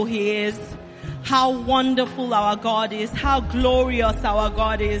He is, how wonderful our God is, how glorious our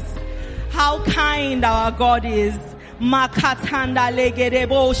God is, how kind our God is. There's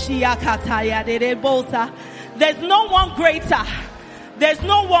no one greater, there's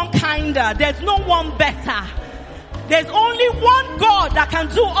no one kinder, there's no one better. There's only one God that can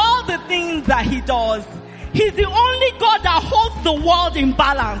do all the things that He does. He's the only God that holds the world in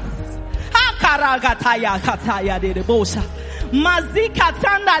balance. Mazi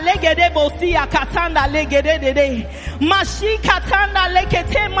katanda legede bosia katanda legede de mashi katanda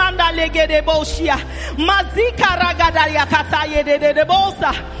legete manda legede bosia mazi karagada ya kataye de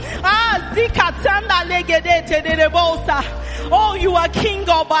bosa zikatanda legede de bosa. Oh, you are king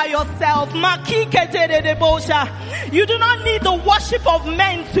all by yourself. Makike de bosa. You do not need the worship of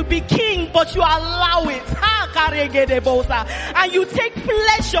men to be king, but you allow it. And you take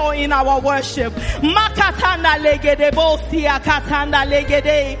pleasure in our worship. Makatanda legede bosia katanda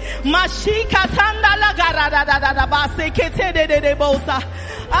legede mashi katanda lagarada base kete de bosa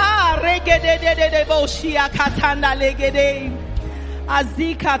regede de bosia katanda legede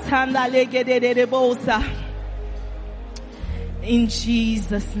azikatanda legede de bosa. In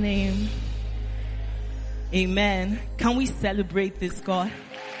Jesus' name, amen. Can we celebrate this God?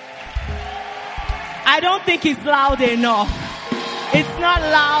 I don't think it's loud enough. It's not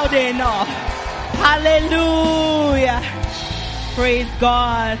loud enough. Hallelujah. Praise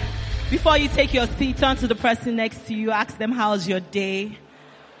God. Before you take your seat, turn to the person next to you. Ask them, how's your day?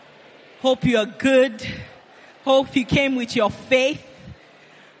 Hope you're good. Hope you came with your faith.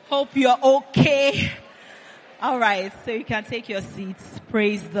 Hope you're okay. All right, so you can take your seats.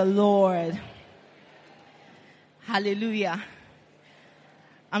 Praise the Lord. Hallelujah.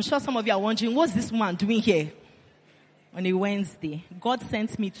 I'm sure some of you are wondering, what's this man doing here on a Wednesday? God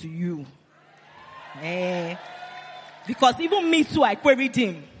sent me to you. Because even me too, I queried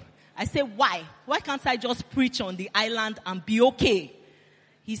him. I said, why? Why can't I just preach on the island and be okay?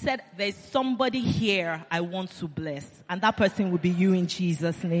 He said, there's somebody here I want to bless. And that person will be you in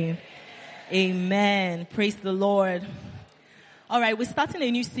Jesus' name. Amen. Praise the Lord. All right, we're starting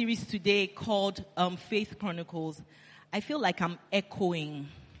a new series today called Faith Chronicles. I feel like I'm echoing.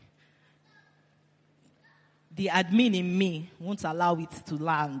 The admin in me won't allow it to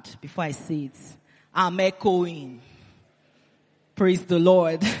land before I say it. I'm echoing. Praise the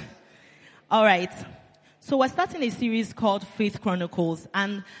Lord. All right. So we're starting a series called Faith Chronicles.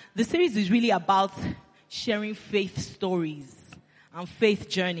 And the series is really about sharing faith stories and faith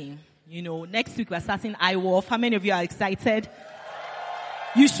journey. You know, next week we're starting IWolf. How many of you are excited?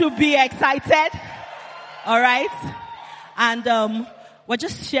 You should be excited. All right. And we're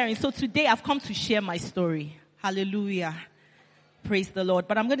just sharing. So today I've come to share my story. Hallelujah. Praise the Lord.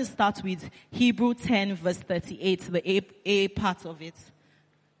 But I'm going to start with Hebrew 10 verse 38, the A part of it.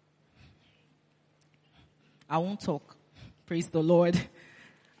 I won't talk. Praise the Lord.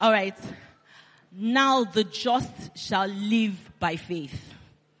 All right. Now the just shall live by faith.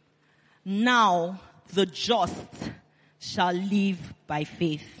 Now the just shall live by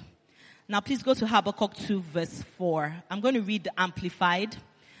faith. Now please go to Habakkuk 2 verse 4. I'm going to read the Amplified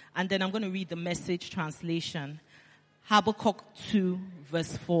and then I'm going to read the Message translation. Habakkuk 2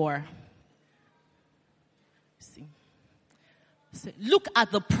 verse 4. See. Look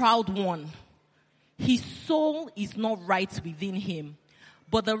at the proud one. His soul is not right within him,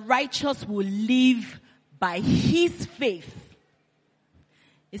 but the righteous will live by his faith.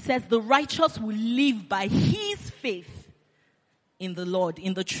 It says the righteous will live by his faith in the Lord,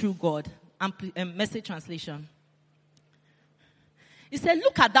 in the true God. Message translation. It said,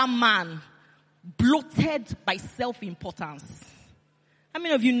 look at that man bloated by self-importance. How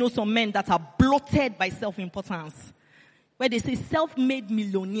many of you know some men that are bloated by self-importance? Where they say self-made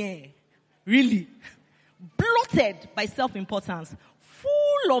millionaire. Really? Bloated by self-importance.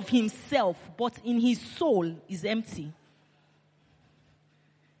 Full of himself, but in his soul is empty.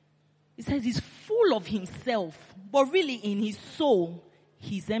 It says he's full of himself, but really in his soul,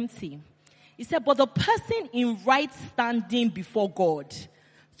 he's empty. He said, but the person in right standing before God,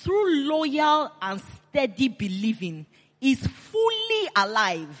 through loyal and steady believing, is fully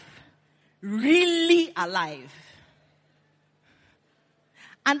alive. Really alive.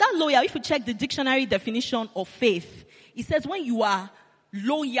 And that loyal, if you check the dictionary definition of faith, it says when you are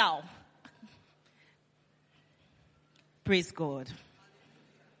loyal. Praise God.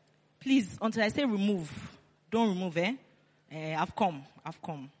 Please, until I say remove, don't remove, I've come.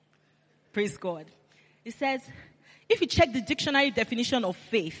 Praise God. It says, if you check the dictionary definition of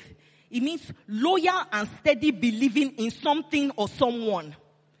faith, it means loyal and steady believing in something or someone.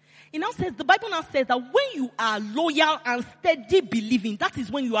 The Bible now says that when you are loyal and steady believing, that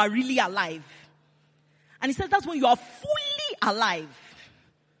is when you are really alive. And it says that's when you are fully alive.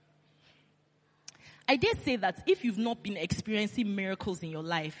 I dare say that if you've not been experiencing miracles in your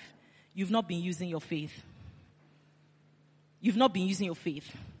life, you've not been using your faith. You've not been using your faith.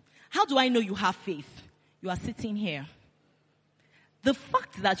 How do I know you have faith? You are sitting here. The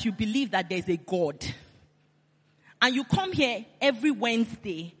fact that you believe that there's a God, and you come here every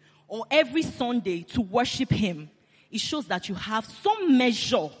Wednesday or every Sunday to worship Him, it shows that you have some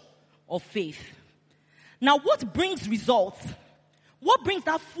measure of faith. Now, what brings results? What brings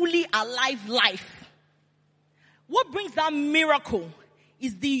that fully alive life? What brings that miracle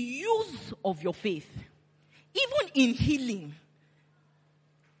is the use of your faith. Even in healing,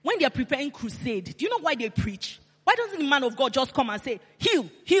 when they are preparing crusade, do you know why they preach? Why doesn't the man of God just come and say, heal,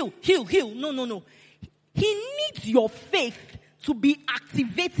 heal, heal, heal? No. He needs your faith to be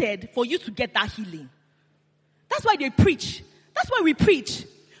activated for you to get that healing. That's why they preach. That's why we preach.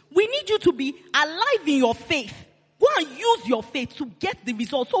 We need you to be alive in your faith. Go and use your faith to get the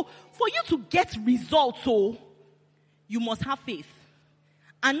results. So, for you to get results, you must have faith.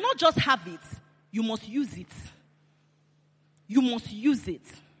 And not just have it, you must use it. You must use it.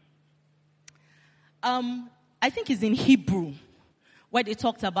 I think it's in Hebrew, where they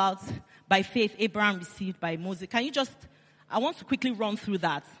talked about, by faith, Abraham received by Moses. I want to quickly run through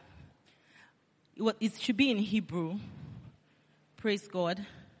that. It should be in Hebrew. Praise God.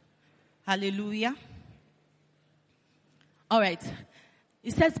 Hallelujah. All right.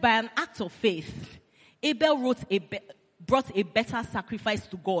 It says, by an act of faith, Abel brought a better sacrifice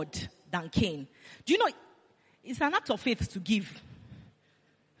to God than Cain. Do you know, it's an act of faith to give.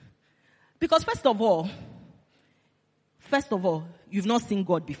 Because first of all, you've not seen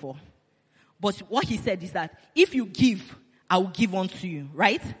God before. But what He said is that if you give, I will give unto you,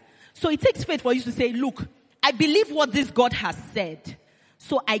 right? So it takes faith for you to say, look, I believe what this God has said,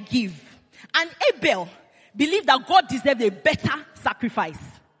 so I give. And Abel believed that God deserved a better sacrifice.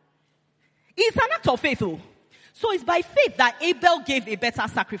 It's an act of faith, though. So it's by faith that Abel gave a better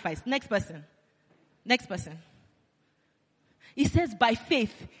sacrifice. Next person. It says by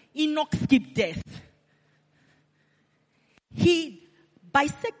faith, Enoch skipped death. He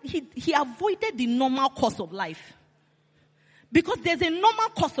avoided the normal course of life. Because there's a normal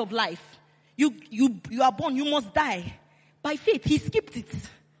course of life. You are born, you must die. By faith, he skipped it.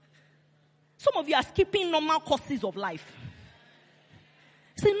 Some of you are skipping normal courses of life.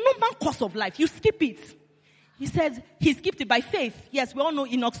 It's a normal course of life. You skip it. He says he skipped it by faith. Yes, we all know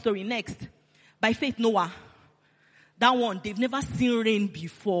Enoch's story. Next. By faith, Noah. That one, they've never seen rain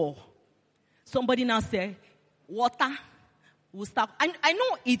before. Somebody now say, water will start. I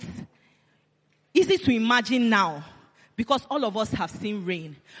know it's easy to imagine now because all of us have seen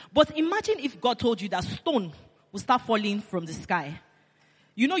rain. But imagine if God told you that stone will start falling from the sky.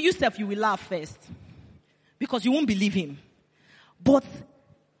 You know yourself, you will laugh first because you won't believe him. But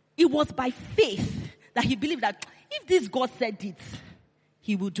it was by faith that he believed that if this God said it,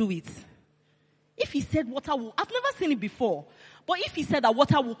 he will do it. If he said water will, I've never seen it before, but if he said that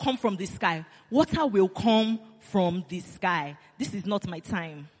water will come from the sky, water will come from the sky. This is not my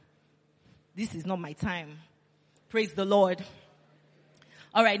time. This is not my time. Praise the Lord.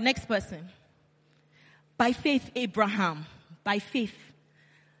 All right, next person. By faith, Abraham. By faith.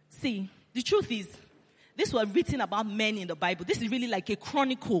 See, the truth is, this was written about men in the Bible. This is really like a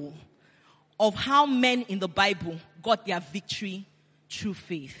chronicle of how men in the Bible got their victory through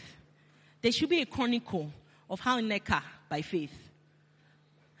faith. There should be a chronicle of how Neka by faith,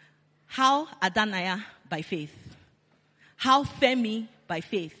 how Adaniah by faith, how Femi by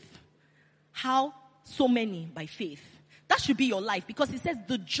faith, how so many by faith. That should be your life because it says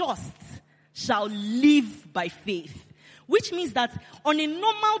the just shall live by faith, which means that on a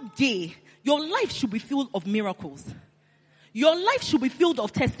normal day, your life should be filled of miracles. Your life should be filled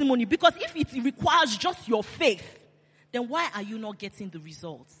of testimony because if it requires just your faith, then why are you not getting the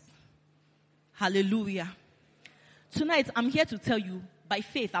results? Hallelujah. Tonight, I'm here to tell you, by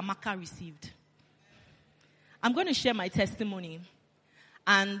faith, Amaka received. I'm going to share my testimony,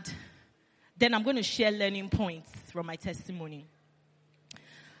 and then I'm going to share learning points from my testimony.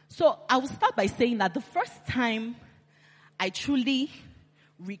 So, I will start by saying that the first time I truly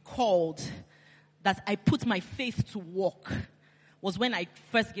recalled that I put my faith to work was when I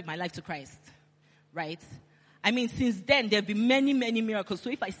first gave my life to Christ, right? I mean, since then, there have been many, many miracles.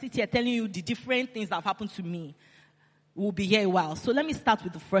 So if I sit here telling you the different things that have happened to me, we'll be here a while. So let me start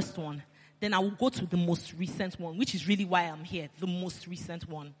with the first one. Then I will go to the most recent one, which is really why I'm here, the most recent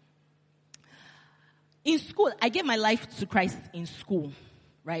one. In school, I gave my life to Christ in school.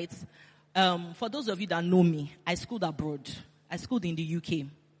 right? For those of you that know me, I schooled abroad. I schooled in the UK.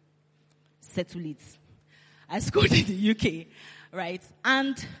 Settle it. I schooled in the UK, right?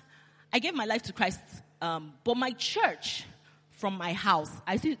 And I gave my life to Christ. But my church from my house,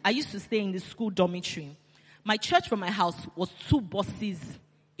 I used to stay in the school dormitory. My church from my house was 2 buses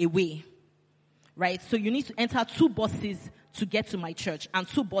away, right? So you need to enter 2 buses to get to my church and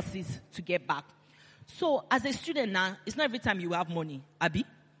 2 buses to get back. So as a student now, it's not every time you have money, Abi.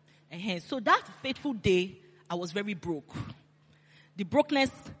 So that fateful day, I was very broke. The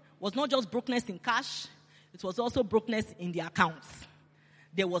brokenness was not just brokenness in cash, it was also brokenness in the accounts.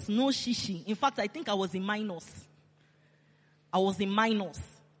 There was no shishi. In fact, I think I was in minus.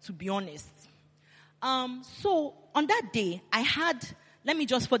 To be honest. So on that day, I had, let me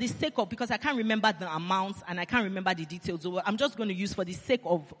just for the sake of, because I can't remember the amounts and I can't remember the details, so I'm just going to use for the sake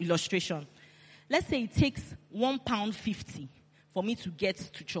of illustration. Let's say it takes £1.50 for me to get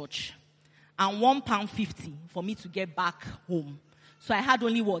to church and £1.50 for me to get back home. So I had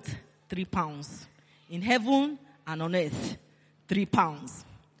only what? £3. In heaven and on earth, £3.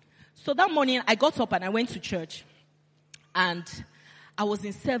 So that morning I got up and I went to church and I was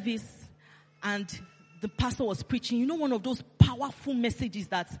in service and the pastor was preaching. You know, one of those powerful messages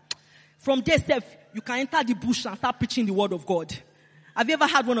that from there, you can enter the bush and start preaching the word of God. Have you ever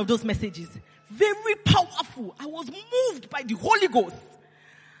had one of those messages? Very powerful. I was moved by the Holy Ghost.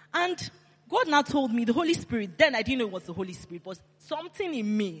 And God now told me, the Holy Spirit, then I didn't know it was the Holy Spirit, but something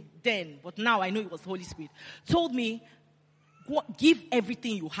in me then, but now I know it was the Holy Spirit, told me, give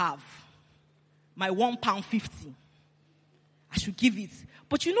everything you have. My £1.50. I should give it.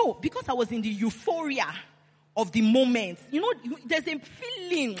 But you know, because I was in the euphoria of the moment, you know, there's a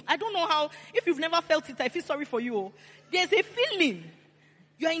feeling. I don't know how, if you've never felt it, I feel sorry for you. There's a feeling.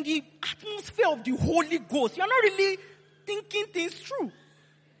 You're in the atmosphere of the Holy Ghost. You're not really thinking things through.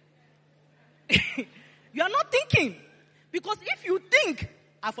 You are not thinking. Because if you think,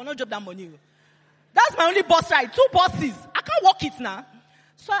 I will not drop that money. That's my only bus ride. 2 buses. I can't walk it now.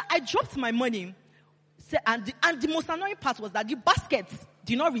 So I dropped my money. And the most annoying part was that the basket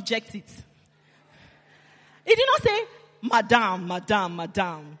did not reject it. It did not say, Madam,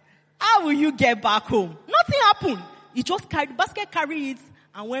 how will you get back home? Nothing happened. It just carried, the basket carried it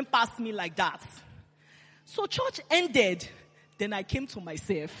and went past me like that. So church ended. Then I came to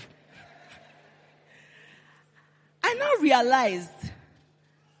myself. I now realized,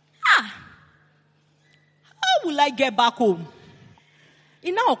 how will I get back home?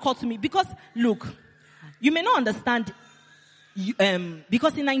 It now occurred to me because, look, you may not understand,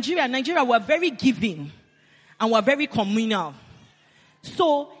 because in Nigeria we're very giving and we're very communal.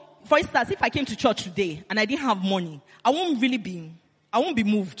 So, for instance, if I came to church today and I didn't have money, I won't be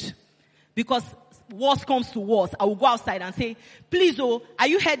moved. Because worst comes to worst, I will go outside and say, please, are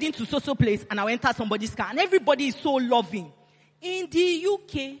you heading to so place? And I'll enter somebody's car. And everybody is so loving. In the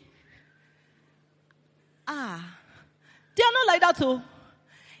UK, they are not like that,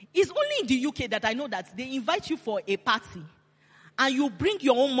 It's only in the UK that I know that they invite you for a party and you bring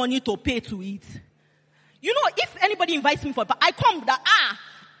your own money to pay to it. You know, if anybody invites me for a party, I come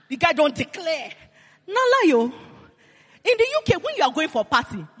the guy don't declare. Nala, in the UK, when you are going for a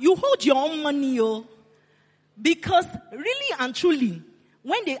party, you hold your own money, because really and truly,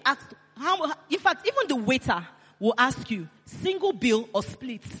 when they ask, in fact, even the waiter will ask you, single bill or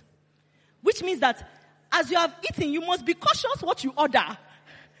split. Which means that as you have eaten, you must be cautious what you order.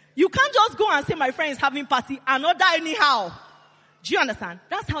 You can't just go and say, my friend is having party and order anyhow. Do you understand?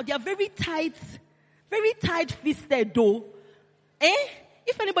 That's how they are very tight-fisted though.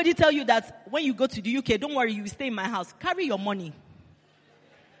 If anybody tell you that when you go to the UK, don't worry, you will stay in my house, carry your money.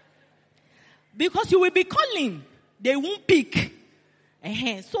 Because you will be calling. They won't pick.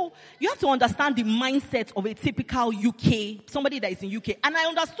 So you have to understand the mindset of a typical UK, somebody that is in UK. And I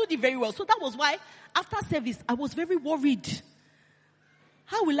understood it very well. So that was why after service, I was very worried.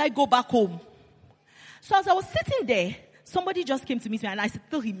 How will I go back home? So as I was sitting there, somebody just came to meet me and I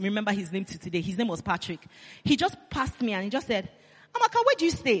still remember his name to today. His name was Patrick. He just passed me and he just said, Amaka, where do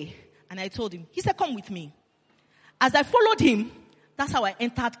you stay? And I told him. He said, come with me. As I followed him, that's how I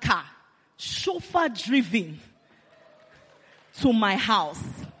entered car. Chauffeur driven to my house.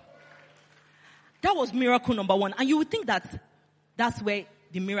 That was miracle number 1. And you would think that that's where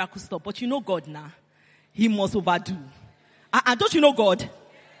the miracle stopped. But you know God now. He must overdo. And don't you know God?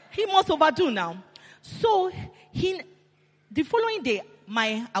 He must overdo now. So, the following day,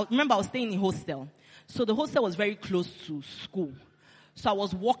 I remember I was staying in a hostel. So the hostel was very close to school. So I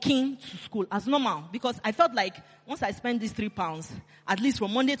was walking to school as normal. Because I felt like once I spend these £3, at least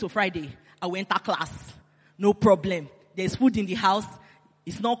from Monday to Friday, I will enter class. No problem. There's food in the house.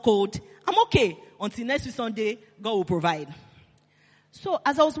 It's not cold. I'm okay. Until next week Sunday, God will provide. So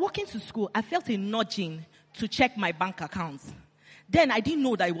as I was walking to school, I felt a nudging to check my bank account. Then I didn't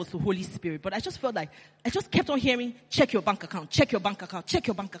know that it was the Holy Spirit, but I just felt like, I just kept on hearing, check your bank account, check your bank account, check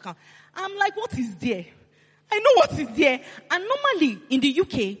your bank account. I'm like, what is there? I know what is there. And normally in the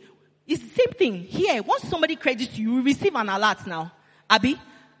UK, it's the same thing. Here, once somebody credits you, you receive an alert now. Abi?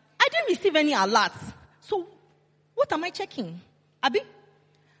 I didn't receive any alert. So what am I checking? Abi?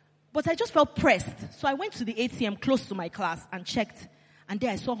 But I just felt pressed. So I went to the ATM close to my class and checked. And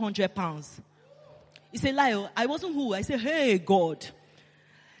there I saw £100. He said, Lyle, I wasn't who? I said, hey, God,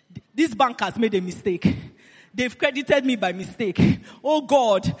 this bank has made a mistake. They've credited me by mistake. Oh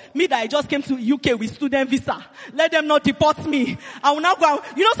God, me that I just came to UK with student visa. Let them not deport me. I will now go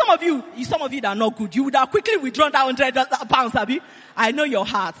out. You know, some of you that are not good, you would have quickly withdrawn that £100, Abby. I know your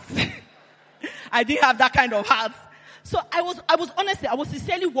heart. I didn't have that kind of heart. So I was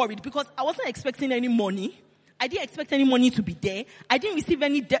sincerely worried because I wasn't expecting any money. I didn't expect any money to be there. I didn't receive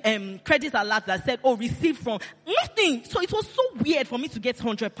any credit alert that said, oh, received from nothing. So it was so weird for me to get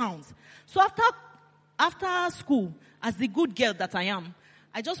 £100. So after school, as the good girl that I am,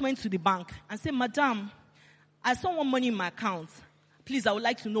 I just went to the bank and said, Madam, I saw one money in my account. Please, I would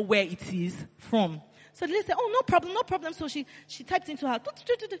like to know where it is from. So the lady said, oh, no problem. So she typed into her.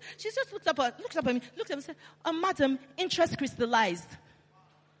 She just looked up at me and said, Madam, interest crystallized.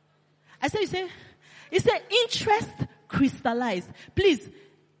 I said, he said, interest crystallized. Please,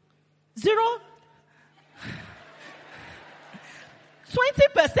 20%.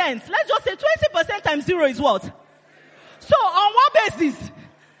 Let's just say 20% times 0 is what? So on what basis?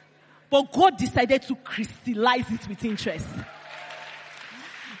 But God decided to crystallize it with interest. And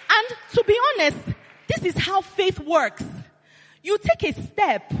to be honest, this is how faith works. You take a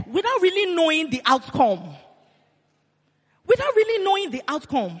step without really knowing the outcome.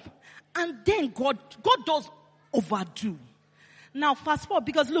 And then God does overdo. Now, fast forward,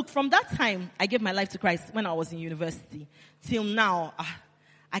 because look, from that time, I gave my life to Christ when I was in university. Till now,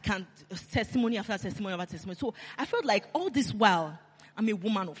 I can testimony after testimony after testimony. So I felt like all this while, I'm a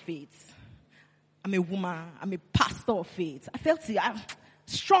woman of faith. I'm a pastor of faith. I felt it. I was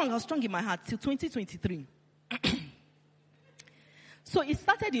strong in my heart till 2023. So it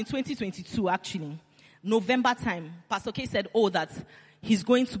started in 2022, actually. November time, Pastor K said, that he's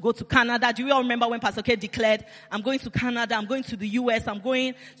going to go to Canada. Do you all remember when Pastor K declared, I'm going to Canada, I'm going to the US, I'm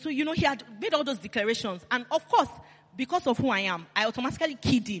going. So, he had made all those declarations. And of course, because of who I am, I automatically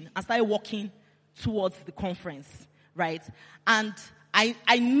keyed in and started walking towards the conference, right? And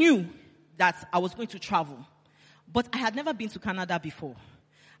I knew that I was going to travel. But I had never been to Canada before.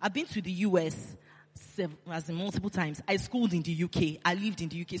 I've been to the US multiple times. I schooled in the UK. I lived in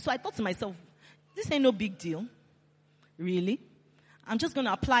the UK. So I thought to myself, this ain't no big deal. Really? I'm just going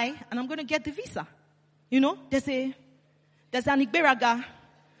to apply and I'm going to get the visa. There's an Igberaga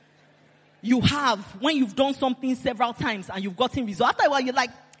you have when you've done something several times and you've gotten results. After a while, you're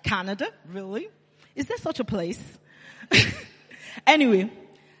like, Canada? Really? Is there such a place? Anyway,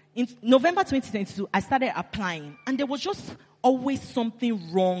 in November 2022, I started applying and there was just always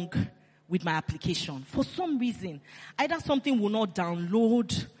something wrong with my application. For some reason, either something will not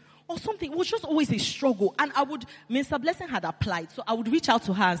download or something. It was just always a struggle. And Minister Blessing had applied, so I would reach out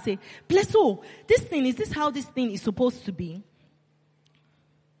to her and say, Bless, is this how this thing is supposed to be?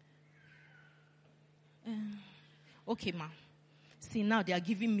 Okay, ma. See, now they are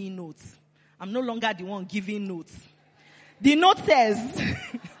giving me notes. I'm no longer the one giving notes. The note says...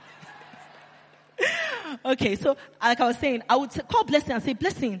 Okay, so like I was saying, I would call Blessing and say,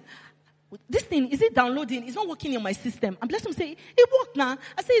 Blessing, this thing, is it downloading? It's not working in my system. And Blessing would say, it worked now.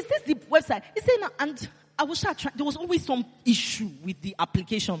 I say, is this the website? He said, no. And I was trying. There was always some issue with the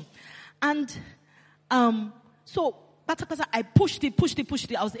application. And so I pushed it.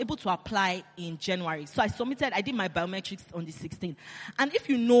 I was able to apply in January. So I did my biometrics on the 16th. And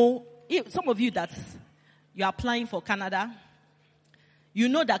if some of you you're applying for Canada, you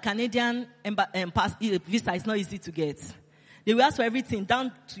know that Canadian visa is not easy to get. They will ask for everything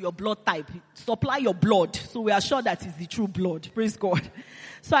down to your blood type. Supply your blood. So we are sure that it's the true blood. Praise God.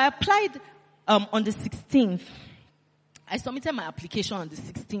 So I applied on the 16th. I submitted my application on the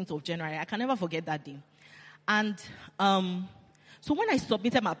 16th of January. I can never forget that day. And so when I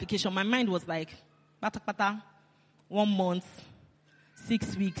submitted my application, my mind was like, 1 month,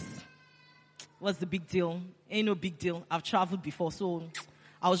 6 weeks. What's the big deal? Ain't no big deal. I've traveled before, so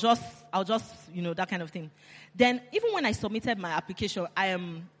I'll just, that kind of thing. Then, even when I submitted my application, I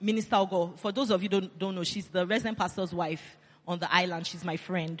am Minister Ogo. For those of you who don't know, she's the resident pastor's wife on the island. She's my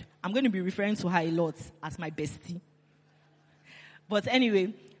friend. I'm going to be referring to her a lot as my bestie. But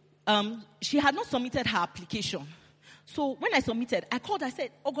anyway, she had not submitted her application. So when I submitted, I called her, I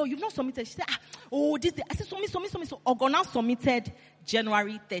said, Ogo, you've not submitted. She said, this day. I said, submit. So Ogo now submitted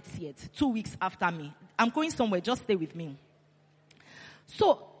January 30th, 2 weeks after me. I'm going somewhere, just stay with me.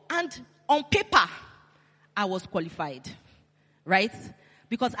 So, and on paper, I was qualified, right?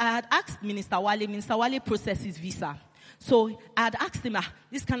 Because I had asked Minister Wale processes visa. So I had asked him,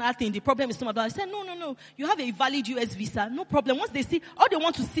 this kind of thing, the problem is so much. I said, no, you have a valid US visa, no problem. Once they see, all they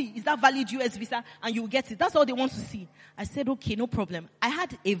want to see is that valid US visa and you will get it. That's all they want to see. I said, okay, no problem. I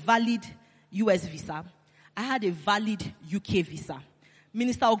had a valid US visa. I had a valid UK visa.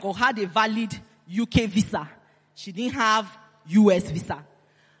 Minister Ogo had a valid UK visa. She didn't have US visa.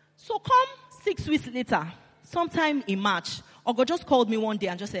 So come 6 weeks later, sometime in March, Ogo just called me one day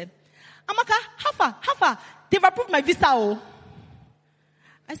and just said, Amaka, how far? They've approved my visa, oh.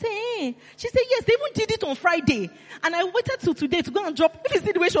 I said, hey. She said, yes, they even did it on Friday. And I waited till today to go and drop, if you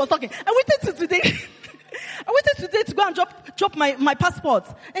see the way she was talking, I waited till today. I waited today to go and drop my passport.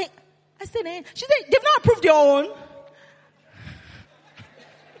 And I said, hey. She said, they've not approved your own.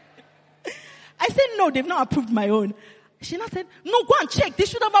 I said, no, they've not approved my own. She now said, no, go and check. They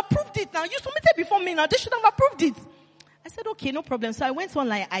should have approved it now. You submitted before me now. They should have approved it. I said, okay, no problem. So I went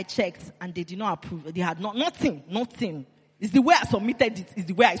online, I checked, and they did not approve. They had nothing. It's the way I submitted it. It's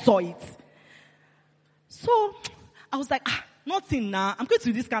the way I saw it. So I was like, nothing now. I'm going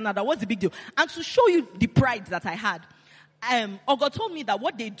to this Canada. What's the big deal? And to show you the pride that I had, Ogo told me that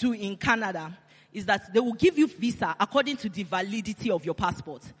what they do in Canada is that they will give you visa according to the validity of your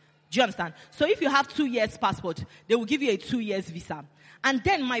passport. Do you understand? So if you have 2 years passport, they will give you a 2 years visa. And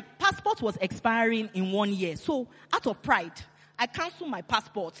then my passport was expiring in 1 year. So out of pride, I canceled my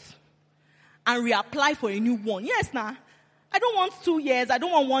passport and reapply for a new one. Yes, now. I don't want 2 years. I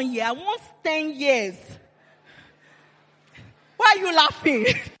don't want 1 year. I want 10 years. Why are you laughing?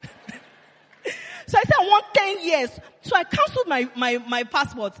 So I said, I want 10 years. So I canceled my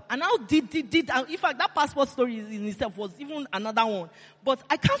passport. And now did. In fact, that passport story in itself was even another one. But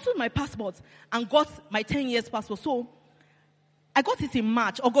I canceled my passport and got my 10 years passport. So I got it in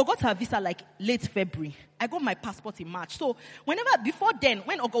March. Ogo got her visa like late February. I got my passport in March. So before then,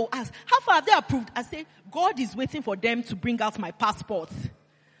 when Ogo asked, how far have they approved? I say, God is waiting for them to bring out my passport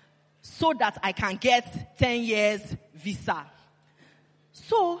so that I can get 10 years visa.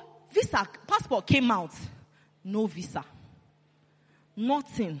 So passport came out. No visa.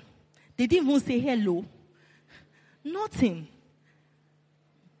 Nothing. They didn't even say hello. Nothing.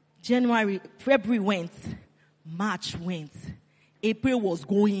 February went. March went. April was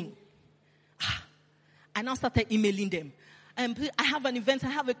going. I now started emailing them. I have an event, I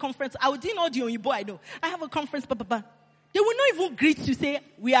have a conference. I didn't know the only boy I know. I have a conference, They will not even greet you, say,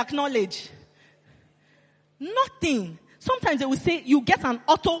 we acknowledge. Nothing. Sometimes they will say, you get an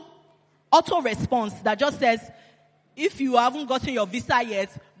auto response that just says, if you haven't gotten your visa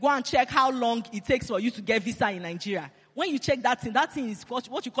yet, go and check how long it takes for you to get visa in Nigeria. When you check that thing is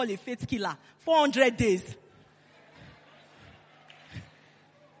what you call a faith killer. 400 days.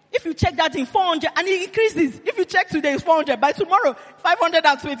 If you check that in 400, and it increases. If you check today, it's 400. By tomorrow,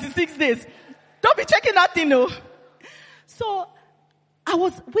 526 days. Don't be checking that thing, no. So, I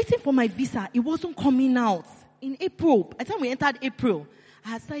was waiting for my visa. It wasn't coming out. In April, by the time we entered April, I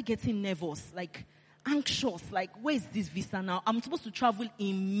had started getting nervous, like anxious, like, where is this visa now? I'm supposed to travel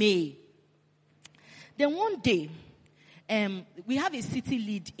in May. Then one day, we have a city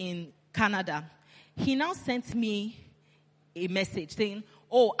lead in Canada. He now sent me a message saying,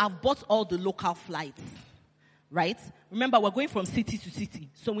 I've bought all the local flights, right? Remember, we're going from city to city,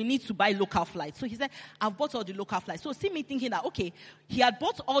 so we need to buy local flights. So he said, I've bought all the local flights. So see me thinking that, okay, he had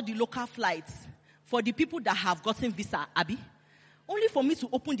bought all the local flights for the people that have gotten visa, Abby, only for me to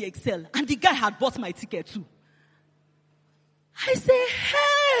open the Excel, and the guy had bought my ticket too. I say,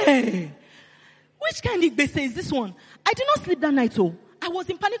 hey, which kind of base is this one? I did not sleep that night, I was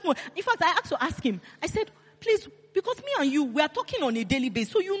in panic mode. In fact, I had to ask him. I said, please, because me and you, we are talking on a daily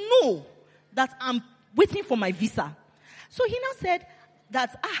basis, so you know that I'm waiting for my visa. So he now said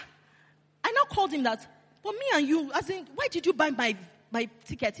that, I now called him that, but me and you, as in, why did you buy my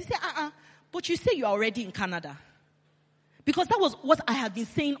ticket? He said, but you say you're already in Canada. Because that was what I had been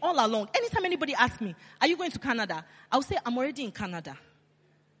saying all along. Anytime anybody asks me, are you going to Canada? I'll say, I'm already in Canada.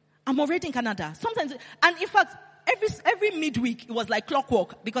 I'm already in Canada. Sometimes, and in fact, every midweek, it was like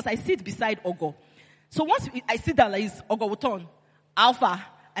clockwork because I sit beside Ogo. So once I sit down like this, Ogo will turn, Alpha,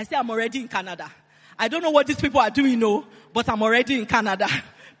 I say I'm already in Canada. I don't know what these people are doing, but I'm already in Canada.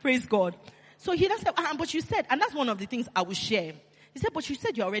 Praise God. So he said, but you said, and that's one of the things I will share. He said, but you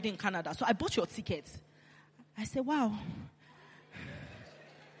said you're already in Canada, so I bought your ticket. I said, wow.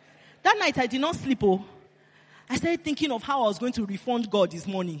 That night I did not sleep. Oh, I started thinking of how I was going to refund God this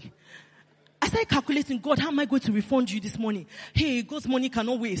money. I started calculating, God, how am I going to refund you this money? Hey, God's money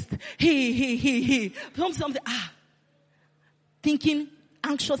cannot waste. Hey. Something. Thinking,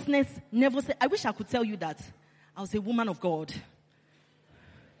 anxiousness, never said. I wish I could tell you that I was a woman of God.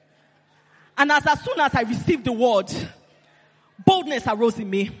 And as soon as I received the word, boldness arose in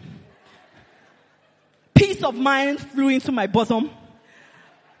me. Peace of mind flew into my bosom.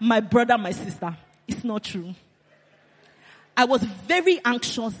 My brother, my sister, it's not true. I was very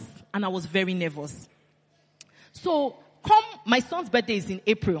anxious and I was very nervous. So, come, my son's birthday is in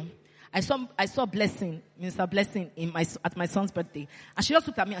April. I saw Blessing, Minister Blessing, at my son's birthday. And she just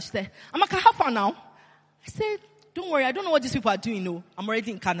looked at me and she said, Amaka, how far now? I said, don't worry, I don't know what these people are doing. No, I'm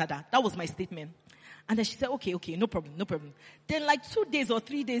already in Canada. That was my statement. And then she said, okay, no problem. Then like 2 days or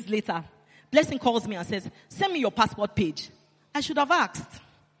 3 days later, Blessing calls me and says, send me your passport page. I should have asked.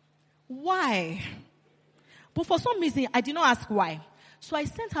 Why? But for some reason, I did not ask why. So I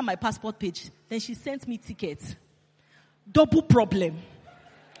sent her my passport page. Then she sent me tickets. Double problem.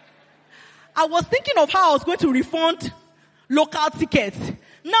 I was thinking of how I was going to refund local tickets.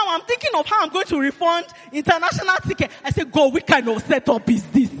 Now I'm thinking of how I'm going to refund international tickets. I said, God, what kind of setup is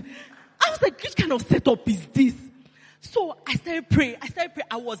this? I was like, which kind of setup is this? So I started praying.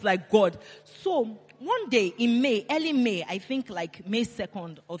 I was like, God. So one day in May, early May, I think like May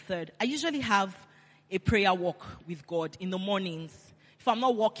 2nd or 3rd, I usually have a prayer walk with God in the mornings. If I'm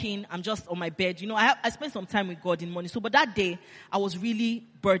not walking, I'm just on my bed. You know, I spend some time with God in the morning. So, but that day, I was really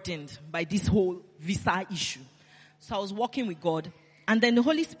burdened by this whole visa issue. So I was walking with God. And then the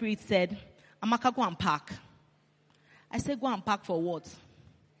Holy Spirit said, Amaka, go and pack. I said, go and pack for what?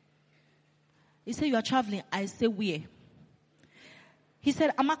 He said, you are traveling. I said, where? He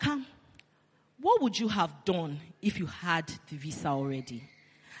said, Amaka, what would you have done if you had the visa already?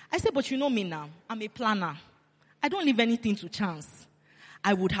 I said, but you know me now. I'm a planner. I don't leave anything to chance.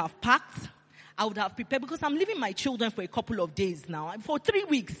 I would have packed. I would have prepared because I'm leaving my children for a couple of days now, for 3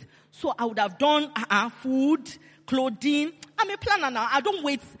 weeks. So I would have done food, clothing. I'm a planner now. I don't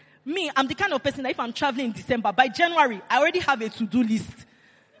wait. Me, I'm the kind of person that if I'm traveling in December, by January, I already have a to-do list.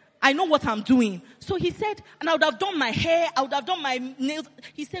 I know what I'm doing. So he said, and I would have done my hair, I would have done my nails.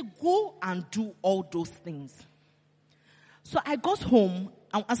 He said, go and do all those things. So I got home,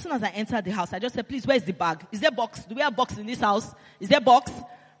 and as soon as I entered the house, I just said, please, where's the bag? Is there a box? Do we have a box in this house? Is there a box?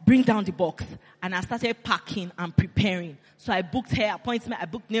 Bring down the box. And I started packing and preparing. So I booked hair appointment, I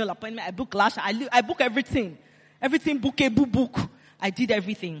booked nail appointment, I booked lash, I booked everything. Everything book. I did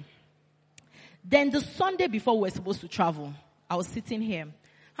everything. Then the Sunday before we were supposed to travel, I was sitting here.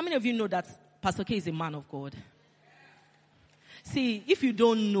 How many of you know that Pastor K is a man of God? See, if you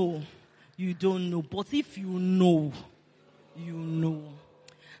don't know, you don't know. But if you know, you know.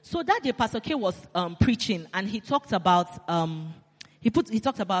 So that day, Pastor K was preaching, and he talked about, please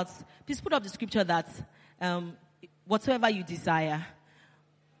put up the scripture that whatsoever you desire,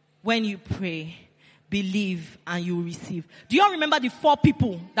 when you pray, believe, and you will receive. Do you all remember the 4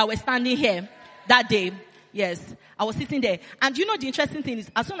 people that were standing here that day? Yes, I was sitting there. And you know the interesting thing is,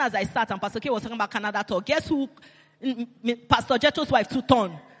 as soon as I sat and Pastor K was talking about Canada talk, guess who, Pastor Jeto's wife,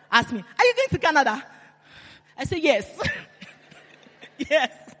 Tuton, asked me, are you going to Canada? I said, yes.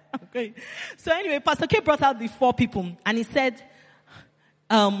 Yes. Okay. So anyway, Pastor K brought out the 4 people and he said,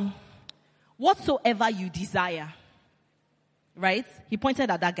 whatsoever you desire, right? He pointed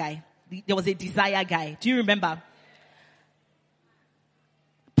at that guy. There was a desire guy. Do you remember?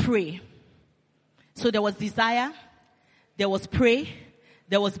 Pray. So there was desire, there was pray,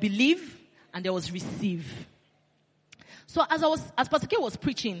 there was believe, and there was receive. So as Pastor K was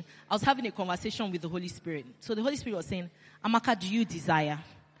preaching, I was having a conversation with the Holy Spirit. So the Holy Spirit was saying, Amaka, do you desire?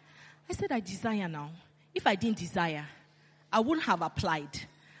 I said, I desire now. If I didn't desire, I wouldn't have applied.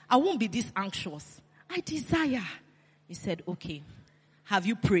 I won't be this anxious. I desire. He said, okay. Have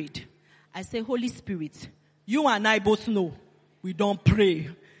you prayed? I said, Holy Spirit, you and I both know we don't pray.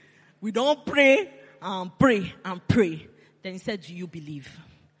 We don't pray and pray and pray. Then he said, do you believe?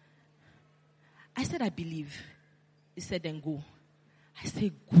 I said, I believe. He said, then go. I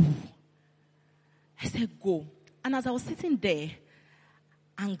said, go. I said, go. And as I was sitting there,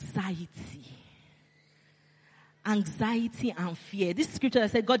 anxiety and fear. This scripture that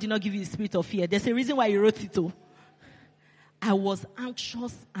said God did not give you the spirit of fear. There's a reason why he wrote it too. I was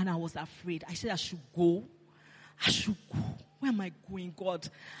anxious and I was afraid. I said I should go. Where am I going, God?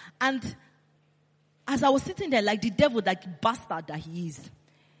 And as I was sitting there like the devil, like bastard that he is,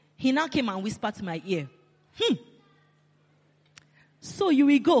 he now came and whispered to my ear, so you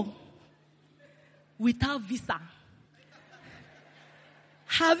will go without visa.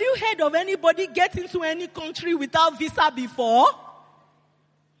 Have you heard of anybody get into any country without visa before?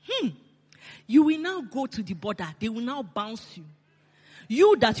 You will now go to the border. They will now bounce you.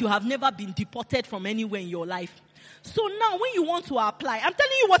 You that you have never been deported from anywhere in your life. So now when you want to apply, I'm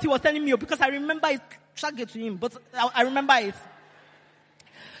telling you what he was telling me because I remember it. Shall get to him, but I remember it.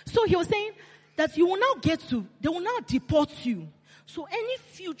 So he was saying that you will now they will now deport you. So any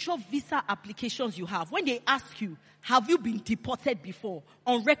future visa applications you have, when they ask you, have you been deported before?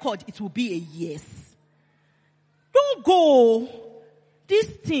 On record, it will be a yes. Don't go. This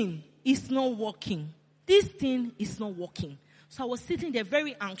thing is not working. This thing is not working. So I was sitting there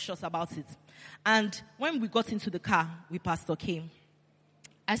very anxious about it. And when we got into the car with Pastor K,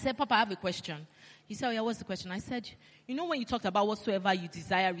 I said, Papa, I have a question. He said, oh yeah, what's the question? I said, you know when you talked about whatsoever you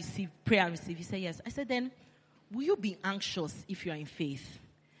desire, receive, pray and receive? He said, yes. I said, then, will you be anxious if you are in faith?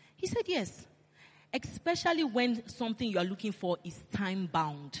 He said, yes. Especially when something you are looking for is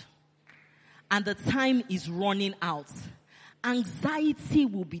time-bound. And the time is running out. Anxiety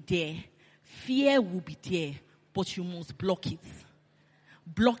will be there. Fear will be there. But you must block it.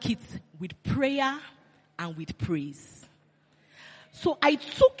 Block it with prayer and with praise. So I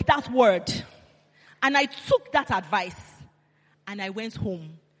took that word and I took that advice and I went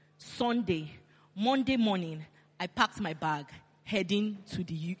home. Sunday, Monday morning, I packed my bag heading to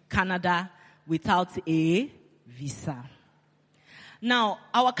the Canada without a visa. Now,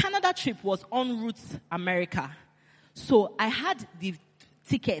 our Canada trip was en route America. So I had the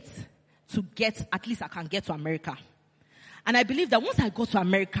ticket to get, at least I can get to America. And I believe that once I go to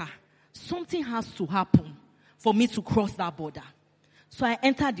America, something has to happen for me to cross that border. So I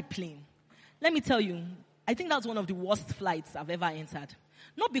entered the plane. Let me tell you, I think that was one of the worst flights I've ever entered.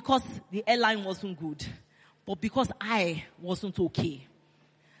 Not because the airline wasn't good, but because I wasn't okay.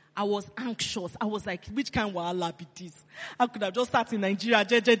 I was anxious. I was like, which kind of wahala be this? I could have just sat in Nigeria,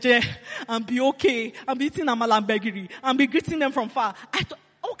 and be okay, and be eating amala and begiri, and be greeting them from far. I thought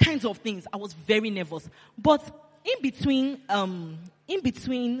all kinds of things. I was very nervous. But in between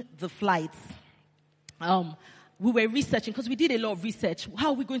the flights, we were researching, because we did a lot of research. How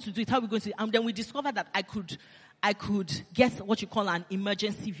are we going to do it? How are we going to do it? And then we discovered that I could get what you call an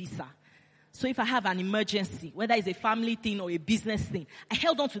emergency visa. So if I have an emergency, whether it's a family thing or a business thing, I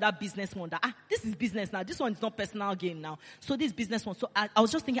held on to that business one. That, this is business now. This one is not personal gain now. So this business one. So I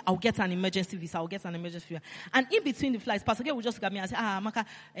was just thinking, I'll get an emergency visa. And in between the flights, Pastor Gay would just look at me and say, Amaka,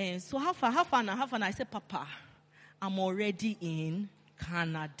 so how far now? I said, Papa, I'm already in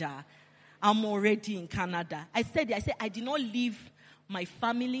Canada. I said, I did not leave my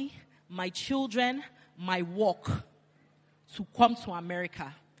family, my children, my work to come to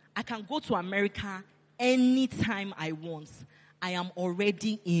America. I can go to America anytime I want. I am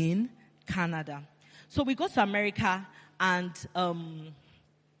already in Canada. So we go to America and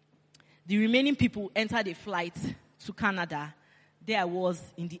the remaining people entered a flight to Canada. There I was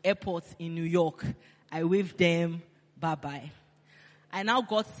in the airport in New York. I waved them bye-bye. I now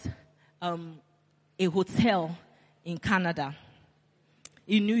got a hotel in Canada.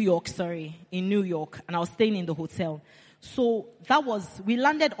 In New York. And I was staying in the hotel. So we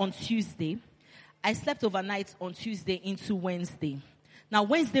landed on Tuesday. I slept overnight on Tuesday into Wednesday. Now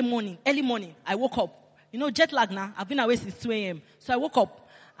Wednesday morning, early morning, I woke up. You know, jet lag now. I've been away since 2 a.m. So I woke up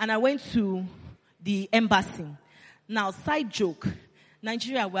and I went to the embassy. Now, side joke,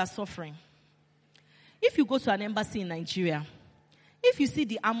 Nigeria, we are suffering. If you go to an embassy in Nigeria, if you see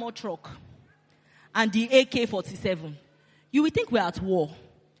the armor truck and the AK-47, you will think we're at war.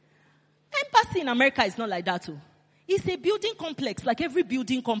 Embassy in America is not like that too. It's a building complex, like every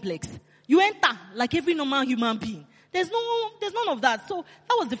building complex. You enter like every normal human being. There's none of that. So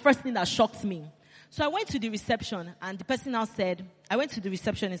that was the first thing that shocked me. So I went to the reception and the person now said, I went to the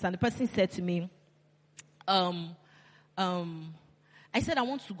receptionist and the person said to me, I said I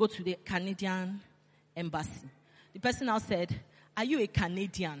want to go to the Canadian embassy. The person now said, are you a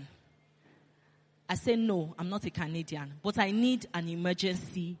Canadian? I said, no, I'm not a Canadian, but I need an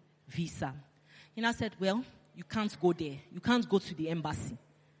emergency visa. He now said, well, you can't go there. You can't go to the embassy.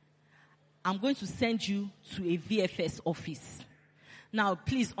 I'm going to send you to a VFS office. Now,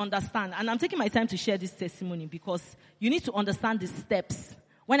 please understand, and I'm taking my time to share this testimony because you need to understand the steps.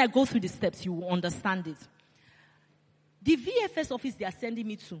 When I go through the steps, you will understand it. The VFS office they are sending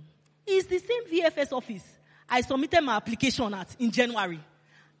me to is the same VFS office I submitted my application at in January.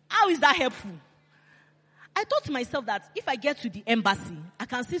 How is that helpful? I thought to myself that if I get to the embassy, I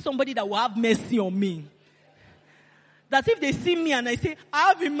can see somebody that will have mercy on me. That if they see me and I say, I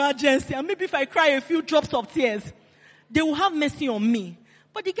have emergency, and maybe if I cry a few drops of tears, they will have mercy on me.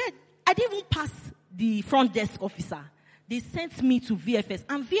 But I didn't even pass the front desk officer. they sent me to VFS.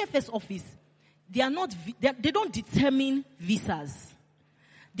 And VFS office, they don't determine visas.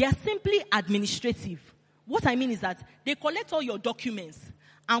 They are simply administrative. What I mean is that they collect all your documents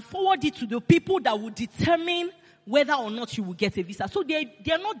and forward it to the people that will determine whether or not you will get a visa. So they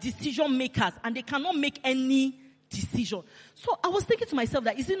are not decision makers, and they cannot make any decision. So I was thinking to myself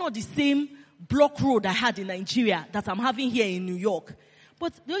that is it not the same block road I had in Nigeria that I'm having here in New York?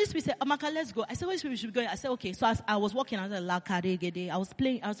 But the Holy Spirit said, Amaka, let's go. I said, Holy Spirit, we should be going. I said, okay. So as I was walking, I was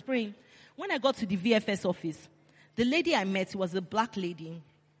praying. When I got to the VFS office, the lady I met was a black lady.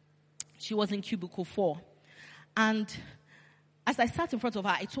 She was in cubicle 4. And as I sat in front of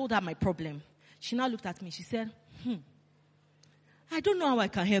her, I told her my problem. She now looked at me. She said, I don't know how I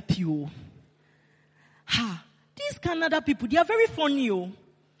can help you. These Canada people, they are very funny.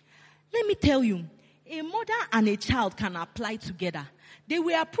 Let me tell you, a mother and a child can apply together. They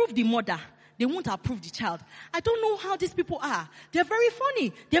will approve the mother. They won't approve the child. I don't know how these people are. They're very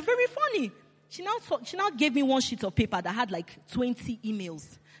funny. She now gave me one sheet of paper that had like 20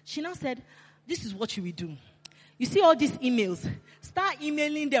 emails. She now said, this is what you will do. You see all these emails? Start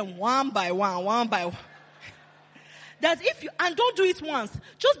emailing them one by one. That and don't do it once.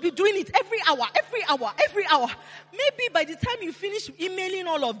 Just be doing it every hour. Maybe by the time you finish emailing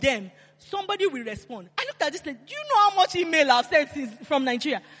all of them, somebody will respond. I looked at this and said, do you know how much email I've sent from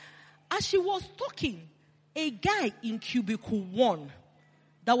Nigeria? As she was talking, a guy in cubicle 1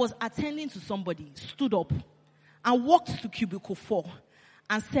 that was attending to somebody stood up and walked to cubicle 4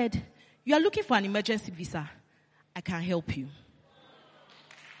 and said, you are looking for an emergency visa. I can help you.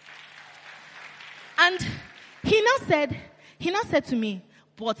 And he now said to me,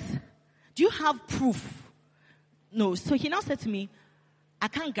 but do you have proof? No. So he now said to me, I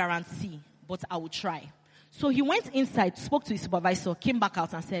can't guarantee, but I will try. So he went inside, spoke to his supervisor, came back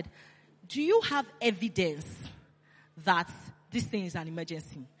out and said, do you have evidence that this thing is an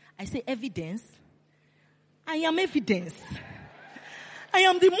emergency? I say, evidence? I am evidence. I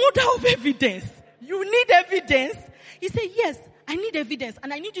am the mother of evidence. You need evidence? He said, yes, I need evidence.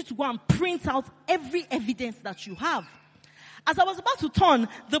 And I need you to go and print out every evidence that you have. As I was about to turn,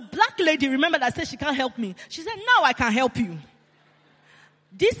 the black lady, remember that said she can't help me. She said, now I can help you.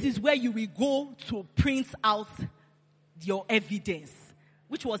 This is where you will go to print out your evidence,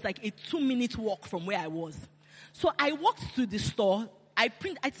 which was like a 2-minute walk from where I was. So I walked to the store. I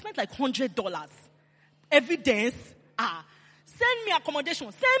spent like $100. Evidence. Send me accommodation.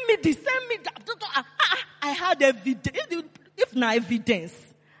 Send me this. Send me that. I had evidence. If not evidence,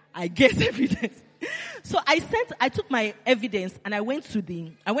 I get evidence. So I took my evidence and I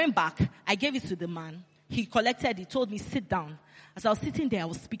went back. I gave it to the man. He collected. He told me, sit down. As I was sitting there, I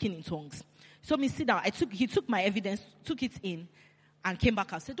was speaking in tongues. He told me, sit down. He took my evidence, took it in, and came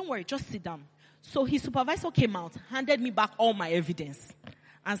back. I said, don't worry, just sit down. So his supervisor came out, handed me back all my evidence,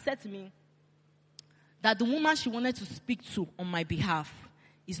 and said to me that the woman she wanted to speak to on my behalf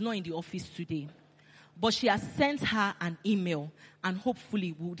is not in the office today. But she has sent her an email, and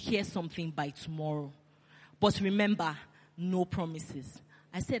hopefully we would hear something by tomorrow. But remember, no promises.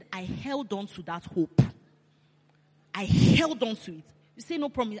 I said, I held on to that hope. I held on to it. You say no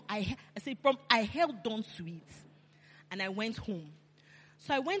promise. I held on to it. And I went home.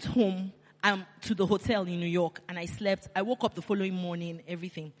 So I went home to the hotel in New York, and I slept. I woke up the following morning,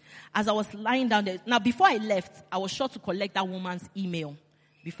 everything. As I was lying down there, now before I left, I was sure to collect that woman's email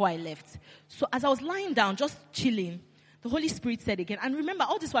before I left. So as I was lying down, just chilling, the Holy Spirit said again, and remember,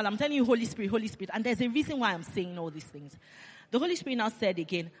 all this while I'm telling you Holy Spirit, and there's a reason why I'm saying all these things. The Holy Spirit now said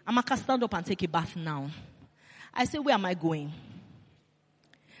again, Amaka, stand up and take a bath now. I said, where am I going?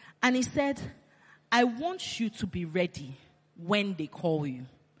 And he said, I want you to be ready when they call you.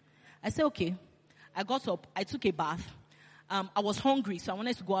 I said, okay. I got up. I took a bath. I was hungry, so I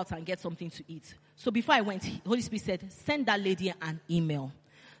wanted to go out and get something to eat. So before I went, Holy Spirit said, send that lady an email.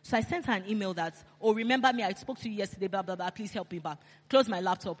 So I sent her an email that, remember me, I spoke to you yesterday, blah, blah, blah, please help me back. Closed my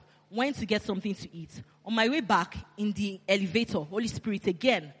laptop, went to get something to eat. On my way back, in the elevator, Holy Spirit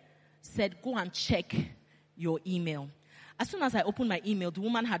again said, go and check your email. As soon as I opened my email, the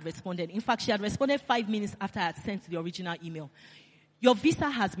woman had responded. In fact, she had responded 5 minutes after I had sent the original email. Your visa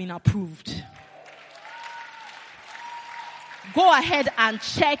has been approved. Go ahead and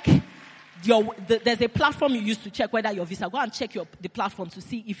check there's a platform you use to check whether your visa. Go and check the platform to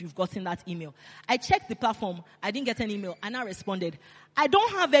see if you've gotten that email. I checked the platform. I didn't get any email. And I responded, I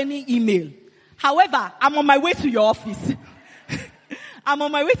don't have any email. However, I'm on my way to your office. I'm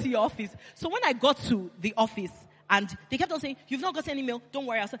on my way to your office. So when I got to the office, and they kept on saying, you've not got an email, don't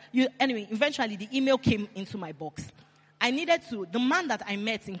worry. Anyway, eventually the email came into my box. The man that I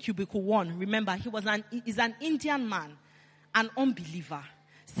met in cubicle 1, remember, he's an Indian man. an unbeliever.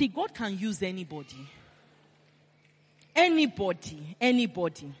 See, God can use anybody. Anybody.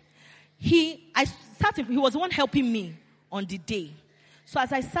 He was the one helping me on the day. So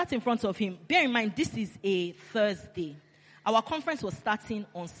as I sat in front of him, bear in mind, this is a Thursday. Our conference was starting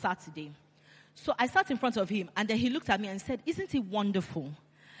on Saturday. So I sat in front of him, and then he looked at me and said, isn't it wonderful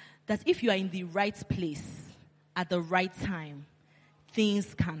that if you are in the right place at the right time,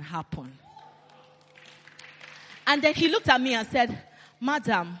 things can happen? And then he looked at me and said,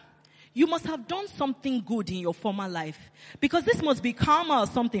 Madam, you must have done something good in your former life, because this must be karma or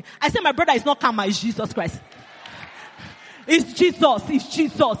something. I said, my brother, it's not karma, it's Jesus Christ. It's Jesus,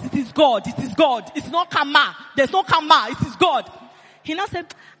 it is God, It's not karma, there's no karma, it is God. He now said,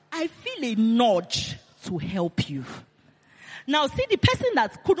 I feel a nudge to help you. Now, see, the person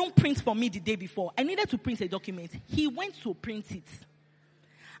that couldn't print for me the day before, I needed to print a document. He went to print it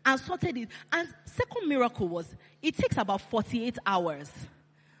and sorted it. And second miracle was, it takes about 48 hours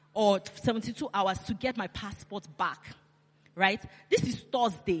or 72 hours to get my passport back, right? This is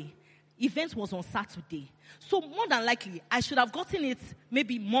Thursday. Event was on Saturday. So more than likely, I should have gotten it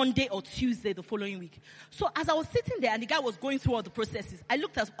maybe Monday or Tuesday the following week. So as I was sitting there and the guy was going through all the processes, I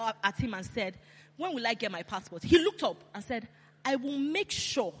looked at him and said, when will I get my passport? He looked up and said, I will make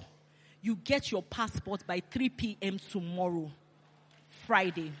sure you get your passport by 3 p.m. tomorrow,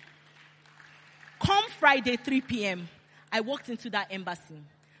 Friday. Come Friday, 3 p.m., I walked into that embassy,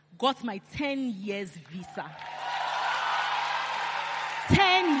 got my 10 years visa.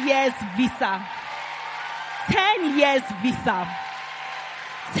 10 years visa. 10 years visa.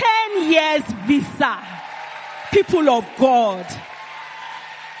 10 years visa. People of God.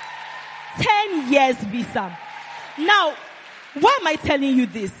 10 years visa. Now, why am I telling you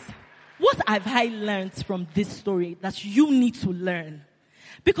this? What have I learned from this story that you need to learn?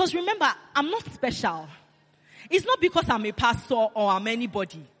 Because remember, I'm not special. It's not because I'm a pastor or I'm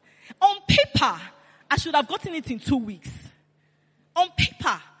anybody. On paper, I should have gotten it in 2 weeks. On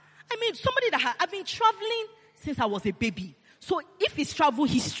paper. I mean, somebody that I've been traveling since I was a baby. So if it's travel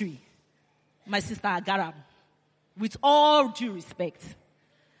history, my sister Agara, with all due respect.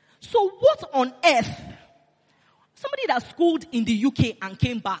 So what on earth? Somebody that schooled in the UK and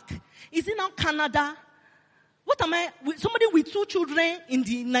came back. Is it now Canada? What am I? Somebody with 2 children in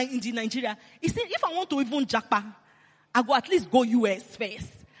the Nigeria. He said, if I want to even jackpot, I go at least go US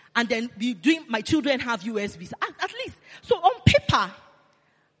first. And then be doing, my children have US visa. At least. So on paper,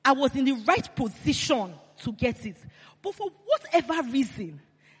 I was in the right position to get it. But for whatever reason,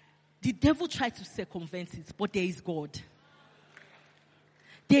 the devil tried to circumvent it. But there is God.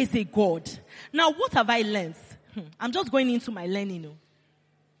 There is a God. Now, what have I learned? I'm just going into my learning.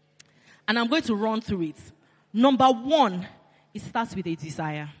 And I'm going to run through it. Number 1, it starts with a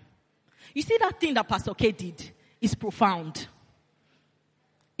desire. You see that thing that Pastor K did is profound.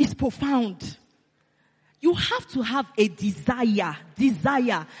 It's profound. You have to have a desire.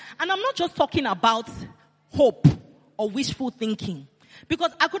 And I'm not just talking about hope or wishful thinking.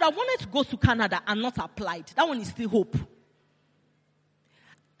 Because I could have wanted to go to Canada and not applied. That one is still hope.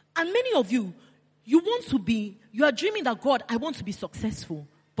 And many of you, you are dreaming that, God, I want to be successful,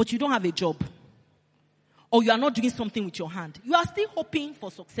 but you don't have a job. Or you are not doing something with your hand. You are still hoping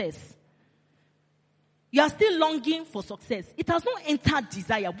for success. You are still longing for success. It has not entered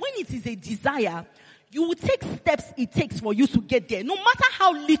desire. When it is a desire, you will take steps it takes for you to get there. No matter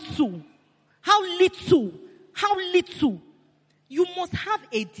how little, you must have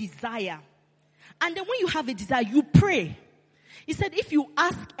a desire. And then when you have a desire, you pray. He said, if you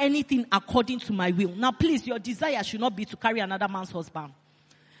ask anything according to my will. Now please, your desire should not be to carry another man's husband.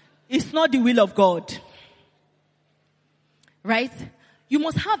 It's not the will of God. Right? You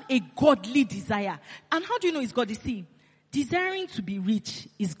must have a godly desire. And how do you know it's godly? See, desiring to be rich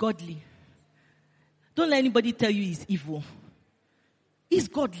is godly. Don't let anybody tell you it's evil. It's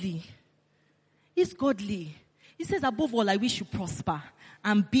godly. It's godly. He says, above all, I wish you prosper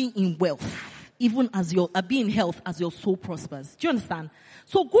and be in wealth, even as be in health as your soul prospers. Do you understand?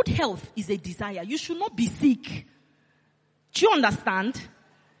 So good health is a desire. You should not be sick. Do you understand?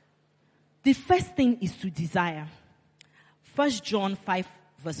 The first thing is to desire. 1 John 5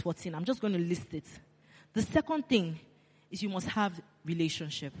 verse 14. I'm just going to list it. The second thing is you must have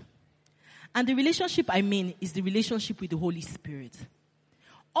relationship. And the relationship I mean is the relationship with the Holy Spirit.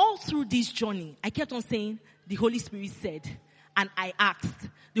 All through this journey, I kept on saying, the Holy Spirit said, and I asked.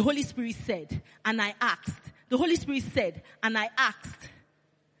 The Holy Spirit said, and I asked. The Holy Spirit said, and I asked.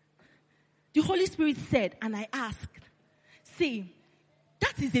 The Holy Spirit said, and I asked. See,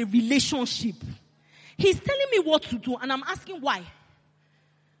 that is a relationship. He's telling me what to do, and I'm asking why.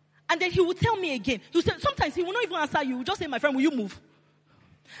 And then he will tell me again. Sometimes he will not even answer you. He will just say, my friend, will you move?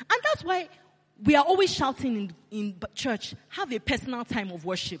 And that's why we are always shouting in church, have a personal time of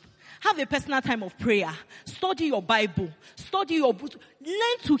worship. Have a personal time of prayer. Study your Bible. Study your book.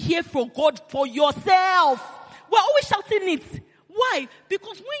 Learn to hear from God for yourself. We're always shouting it. Why?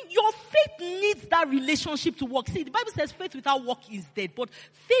 Because when your faith needs that relationship to work. See, the Bible says faith without work is dead. But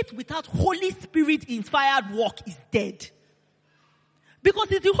faith without Holy Spirit inspired work is dead.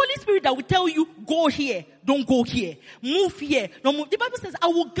 Because it's the Holy Spirit that will tell you, go here, don't go here. Move here, don't move. The Bible says, I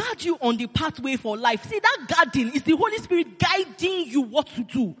will guide you on the pathway for life. See, that guiding is the Holy Spirit guiding you what to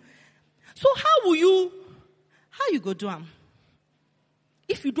do. So how you go do them?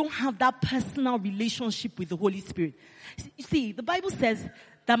 If you don't have that personal relationship with the Holy Spirit. See, the Bible says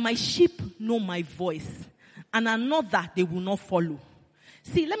that my sheep know my voice, and another they will not follow.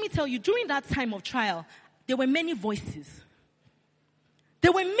 See, let me tell you, during that time of trial, there were many voices.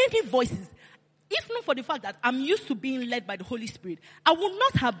 There were many voices. If not for the fact that I'm used to being led by the Holy Spirit, I would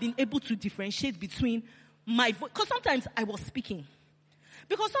not have been able to differentiate between my voice. Because sometimes I was speaking.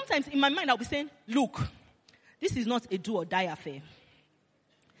 Because sometimes in my mind I'll be saying, look, this is not a do or die affair.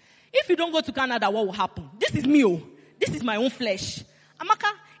 If you don't go to Canada, what will happen? This is me. Oh. This is my own flesh.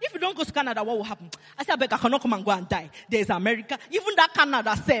 Amaka, if you don't go to Canada, what will happen? I said, I beg, I cannot come and go and die. There's America. Even that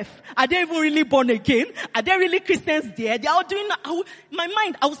Canada self. Are they even really born again? Are there really Christians there? They are doing, my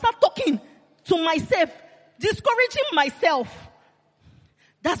mind, I will start talking to myself, discouraging myself.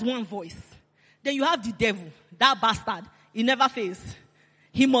 That's one voice. Then you have the devil, that bastard. He never fails.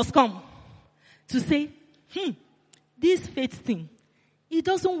 He must come to say, this faith thing, it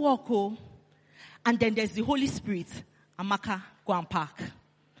doesn't work, oh. And then there's the Holy Spirit. Amaka, go and park.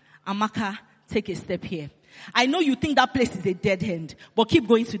 Amaka, take a step here. I know you think that place is a dead end, but keep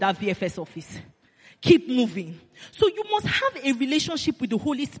going to that VFS office. Keep moving. So you must have a relationship with the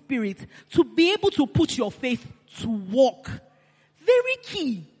Holy Spirit to be able to put your faith to work. Very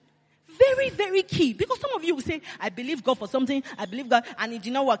key. Very, very key. Because some of you will say, I believe God for something, I believe God, and it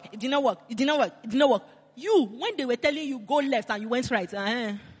did not work, it did not work, it did not work, it did not work. You, when they were telling you go left and you went right,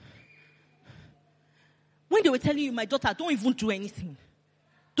 when they were telling you, my daughter, don't even do anything.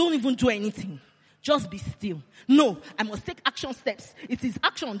 Don't even do anything. Just be still. No, I must take action steps. It is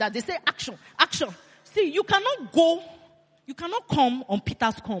action that they say action, action. See, you cannot come on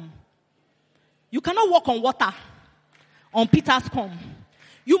Peter's come. You cannot walk on water on Peter's come.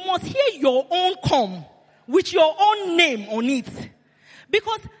 You must hear your own come with your own name on it.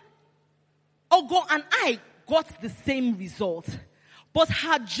 Because Ogo and I got the same result. But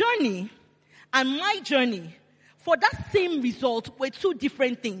her journey and my journey for that same result were two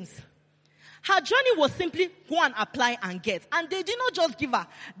different things. Her journey was simply go and apply and get. And they did not just give her.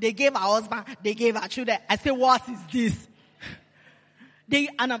 They gave her husband. They gave her children. I say, what is this?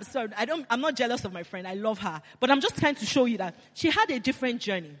 And I'm sorry, I'm not jealous of my friend. I love her. But I'm just trying to show you that she had a different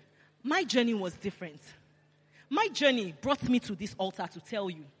journey. My journey was different. My journey brought me to this altar to tell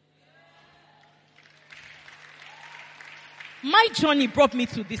you. My journey brought me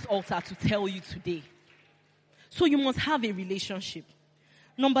to this altar to tell you today. So you must have a relationship.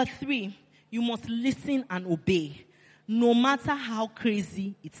 Number 3, you must listen and obey, no matter how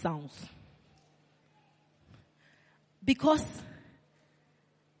crazy it sounds. Because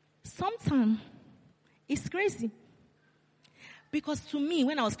sometimes it's crazy. Because to me,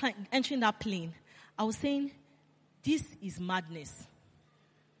 when I was entering that plane, I was saying, this is madness.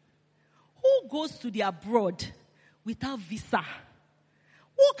 Who goes to the abroad without visa?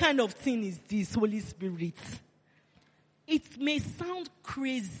 What kind of thing is this, Holy Spirit? It may sound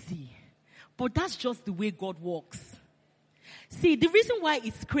crazy, but that's just the way God works. See, the reason why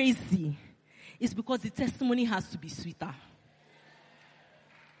it's crazy is because the testimony has to be sweeter.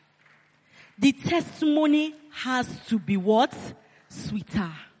 The testimony has to be what?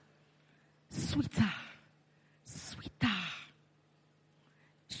 Sweeter. Sweeter. Sweeter.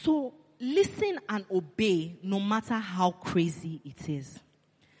 So, listen and obey no matter how crazy it is.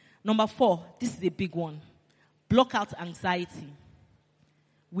 Number 4, this is a big one. Block out anxiety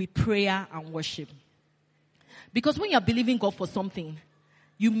with prayer and worship. Because when you're believing God for something,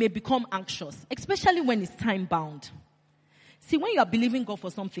 you may become anxious, especially when it's time bound. See, when you're believing God for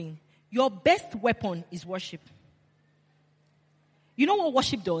something, your best weapon is worship. You know what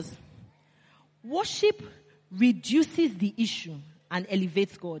worship does? Worship reduces the issue and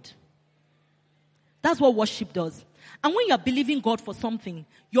elevates God. That's what worship does. And when you're believing God for something,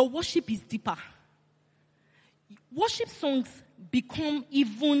 your worship is deeper. Worship songs become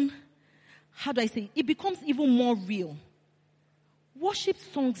even, it becomes even more real. Worship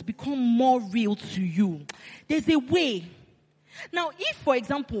songs become more real to you. There's a way Now, if, for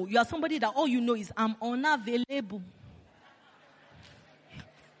example, you are somebody that all you know is, I'm unavailable,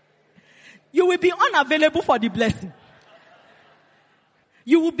 you will be unavailable for the blessing.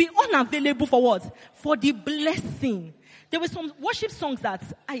 You will be unavailable for what? For the blessing. There were some worship songs that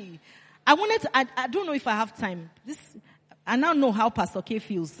I wanted to, I don't know if I have time. I now know how Pastor K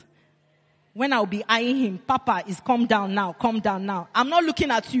feels. When I'll be eyeing him, Papa is come down now, come down now. I'm not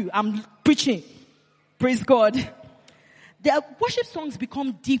looking at you, I'm preaching. Praise God. The worship songs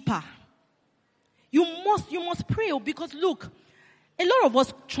become deeper. You must pray, because look, a lot of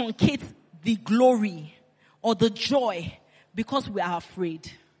us truncate the glory or the joy because we are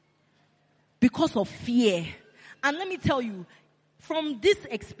afraid. Because of fear. And let me tell you, from this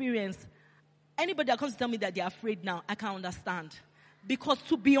experience, anybody that comes to tell me that they're afraid now, I can understand. Because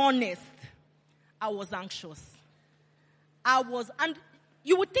to be honest, I was anxious. And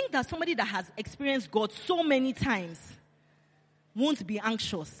you would think that somebody that has experienced God so many times won't be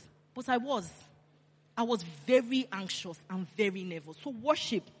anxious. But I was. I was very anxious and very nervous. So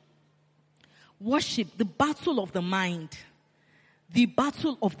worship, the battle of the mind. The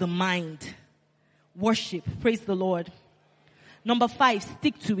battle of the mind. Worship. Praise the Lord. Number 5,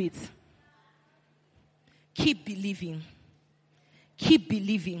 stick to it. Keep believing. Keep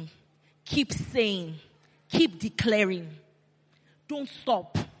believing. Keep saying. Keep declaring. Don't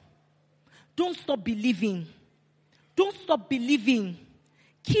stop. Don't stop believing. Don't stop believing.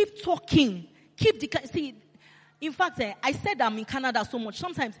 Keep talking. Keep declaring. See, in fact, I said I'm in Canada so much.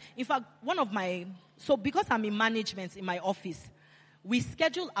 Sometimes, in fact, because I'm in management in my office, we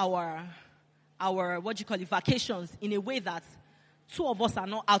schedule our vacations in a way that 2 of us are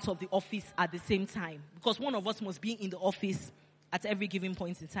not out of the office at the same time. Because one of us must be in the office at every given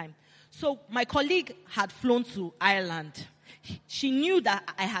point in time. So my colleague had flown to Ireland. She knew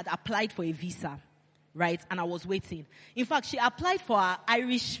that I had applied for a visa, right? And I was waiting. In fact, she applied for an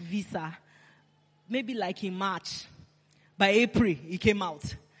Irish visa, maybe like in March. By April, it came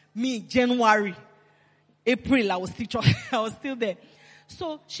out. Me, January, April, I was still there.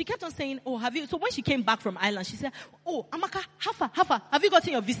 So she kept on saying, oh, have you? So when she came back from Ireland, she said, oh, Amaka, Hafa, have you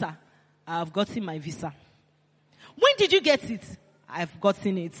gotten your visa? I've gotten my visa. When did you get it? I've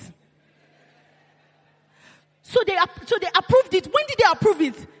gotten it. So they approved it. When did they approve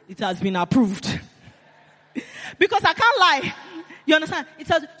it? It has been approved. Because I can't lie. You understand?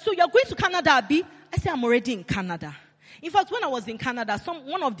 So you're going to Canada, Abi? I say I'm already in Canada. In fact, when I was in Canada,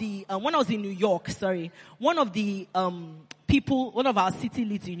 when I was in New York, one of the people, one of our city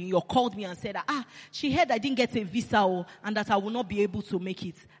leads in New York called me and said, she heard I didn't get a visa and that I will not be able to make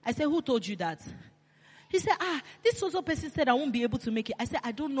it. I said, who told you that? He said, this other person said I won't be able to make it. I said,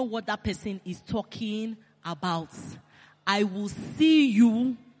 I don't know what that person is talking about. I will see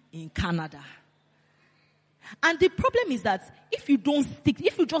you in Canada. And the problem is that if you don't stick,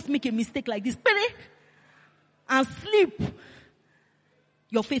 if you just make a mistake like this, and sleep,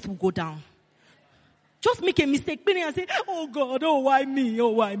 your faith will go down. Just make a mistake, and say, oh God, oh why me, oh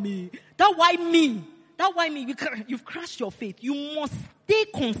why me? That why me, you've crashed your faith. You must stay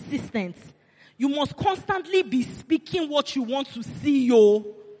consistent. You must constantly be speaking what you want to see,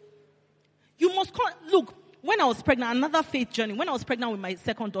 You must, look, when I was pregnant, another faith journey, when I was pregnant with my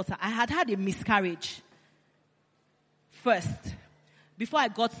second daughter, I had a miscarriage. First. Before I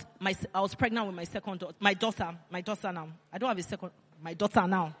was pregnant with my second daughter, my daughter now. I don't have a second, my daughter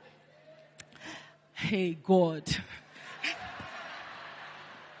now. Hey God.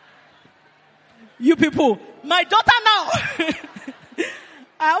 You people, my daughter now.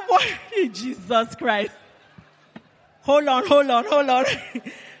 I want Jesus Christ. Hold on.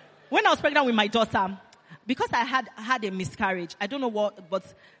 When I was pregnant with my daughter, because I had a miscarriage, I don't know what, but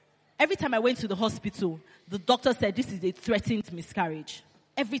every time I went to the hospital, the doctor said this is a threatened miscarriage.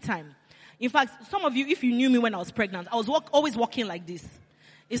 Every time. In fact, some of you, if you knew me when I was pregnant, I was always walking like this.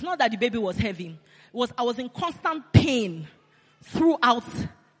 It's not that the baby was heavy. I was in constant pain throughout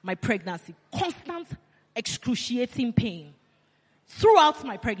my pregnancy. Constant, excruciating pain throughout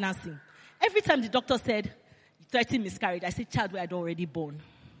my pregnancy. Every time the doctor said, threatened miscarriage, I said, child, we had already born.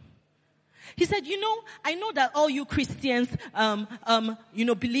 He said, I know that all you Christians,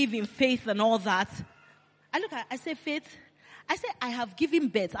 believe in faith and all that. I say, faith? I say, I have given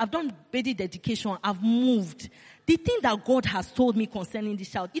birth. I've done baby dedication. I've moved. The thing that God has told me concerning this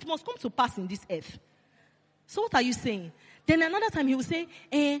child, it must come to pass in this earth. So what are you saying? Then another time he will say,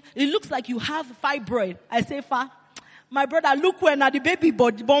 it looks like you have fibroid. I say, my brother, look where now the baby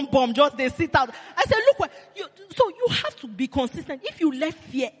bomb just they sit out. I said, look where. So you have to be consistent. If you let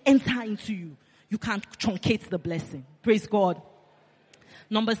fear enter into you, you can't truncate the blessing. Praise God.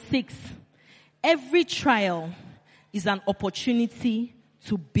 Number 6, every trial is an opportunity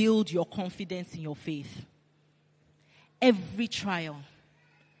to build your confidence in your faith. Every trial,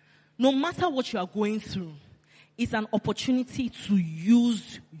 no matter what you are going through, is an opportunity to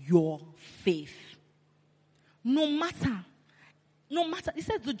use your faith. No matter, it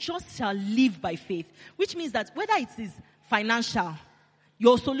says the just shall live by faith, which means that whether it is financial,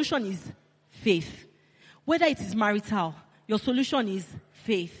 your solution is faith. Whether it is marital, your solution is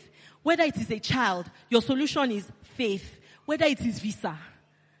faith. Whether it is a child, your solution is faith. Whether it is visa,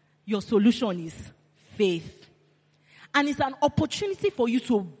 your solution is faith. And it's an opportunity for you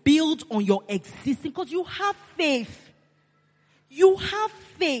to build on your existing, because you have faith. You have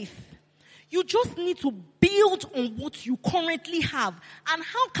faith. You just need to build on what you currently have. And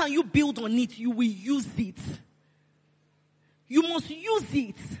how can you build on it? You will use it. You must use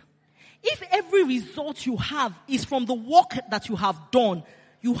it. If every result you have is from the work that you have done,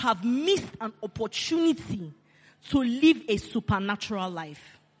 you have missed an opportunity to live a supernatural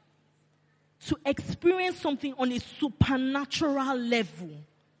life. To experience something on a supernatural level.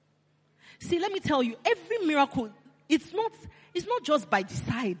 See, let me tell you, every miracle, it's not just by the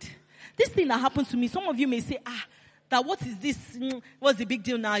side. This thing that happened to me, some of you may say, that what is this? What's the big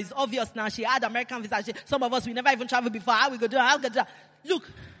deal now? It's obvious now. She had American visa. Some of us, we never even traveled before. How we go do that? How we go do that?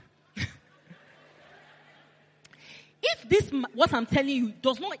 Look. If this, what I'm telling you,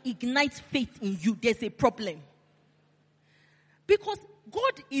 does not ignite faith in you, there's a problem. Because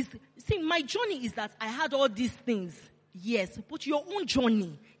God is, see, my journey is that I had all these things. Yes, but your own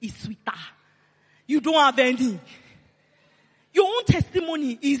journey is sweeter. You don't have any. Your own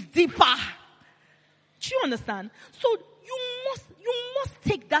testimony is deeper. Do you understand? So you must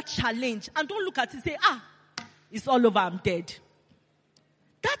take that challenge and don't look at it and say, it's all over, I'm dead.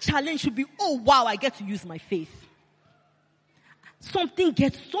 That challenge should be, oh wow, I get to use my faith. Some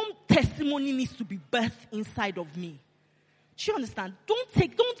testimony needs to be birthed inside of me. Do you understand?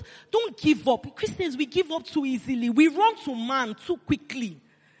 Don't give up. Christians, we give up too easily. We run to man too quickly.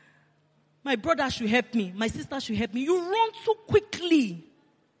 My brother should help me. My sister should help me. You run too quickly.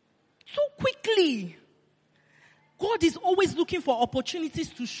 Too quickly. God is always looking for opportunities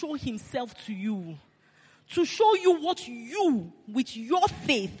to show himself to you. To show you what you, with your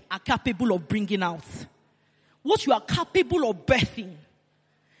faith, are capable of bringing out. What you are capable of birthing.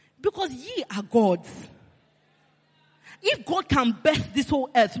 Because ye are gods. If God can birth this whole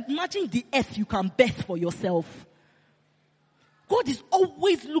earth, imagine the earth you can birth for yourself. God is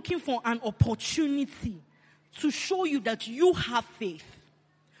always looking for an opportunity to show you that you have faith.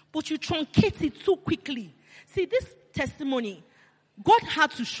 But you truncate it too quickly. See, this testimony, God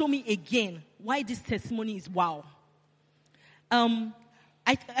had to show me again why this testimony is wow.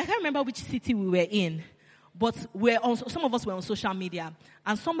 I can't remember which city we were in, but some of us were on social media,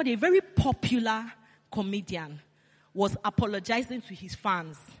 and somebody, a very popular comedian, was apologizing to his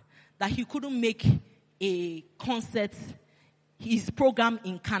fans that he couldn't make a concert, his program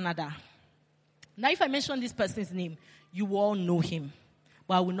in Canada. Now, if I mention this person's name, you will all know him,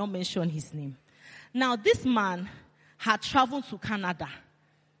 but I will not mention his name. Now, this man had traveled to Canada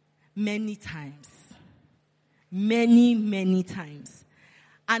many times. Many, many times.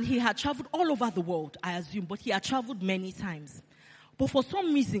 And he had traveled all over the world, I assume, but he had traveled many times. But for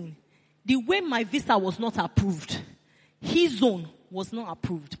some reason, the way my visa was not approved, his own was not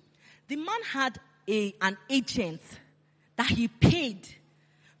approved. The man had an agent that he paid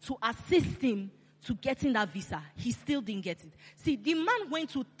to assist him to getting that visa. He still didn't get it. See, the man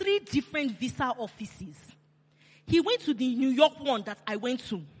went to 3 different visa offices. He went to the New York one that I went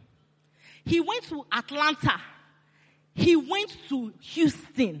to. He went to Atlanta. He went to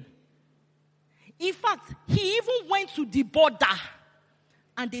Houston. In fact, he even went to the border.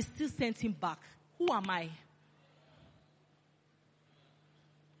 And they still sent him back. Who am I?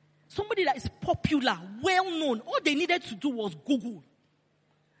 Somebody that is popular, well-known. All they needed to do was Google.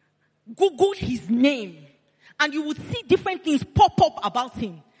 Google his name. And you would see different things pop up about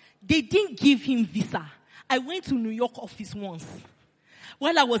him. They didn't give him visa. I went to New York office once.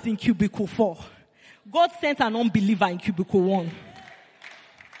 While I was in cubicle 4. God sent an unbeliever in cubicle 1.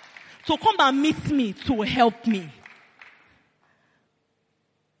 To come and meet me, to help me.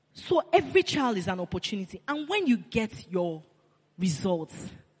 So every child is an opportunity. And when you get your results,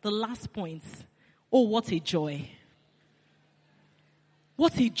 the last point, oh, what a joy.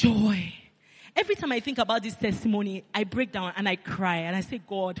 What a joy. Every time I think about this testimony, I break down and I cry and I say,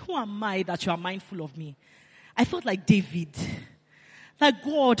 God, who am I that you are mindful of me? I felt like David. Like,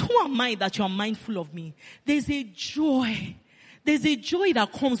 God, who am I that you are mindful of me? There's a joy. There's a joy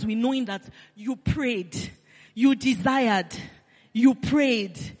that comes with knowing that you prayed, you desired, you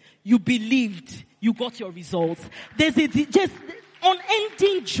prayed, you believed, you got your results. There's just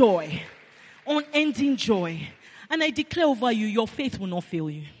unending joy. Unending joy. And I declare over you, your faith will not fail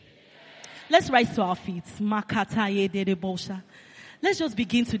you. Let's rise to our feet. Let's just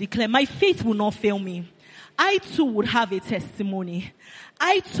begin to declare, my faith will not fail me. I too would have a testimony.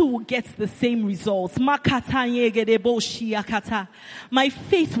 I too will get the same results. My faith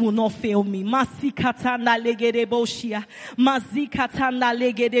will not fail me. My faith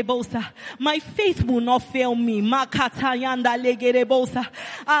will not fail me. When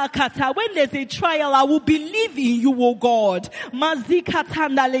there's a trial, I will believe in you, O God.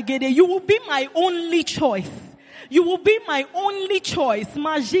 You will be my only choice. You will be my only choice.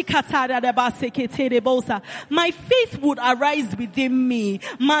 My faith would arise within me.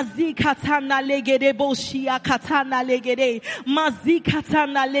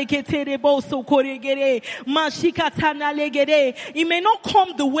 Imay not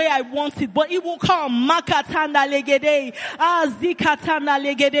come the way I want it, but it will come.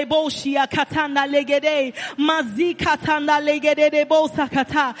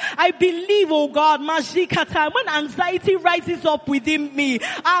 I believe, oh God, when anxiety rises up within me,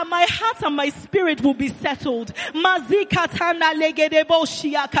 my heart and my spirit will be settled. Mazikatana legedebo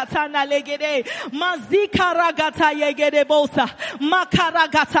shia katana legede. Mazikaragata yegedebosa.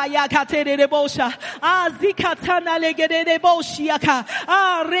 Makaragata yagaterebosha. Zikatana legedebo shiaka.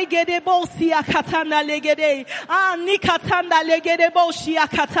 Regedebosia katana legede. Nikatana legedebo shia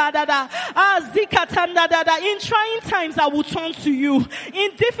katada. Zikatana dada. In trying times I will turn to you.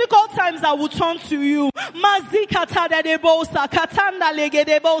 In difficult times I will turn to you. My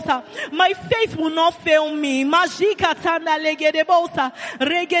faith will not fail me.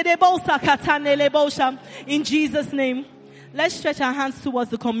 In Jesus' name. Let's stretch our hands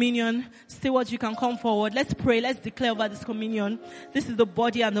towards the communion. Stewards, you can come forward. Let's pray. Let's declare over this communion. This is the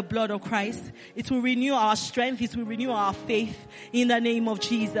body and the blood of Christ. It will renew our strength. It will renew our faith in the name of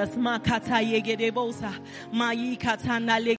Jesus.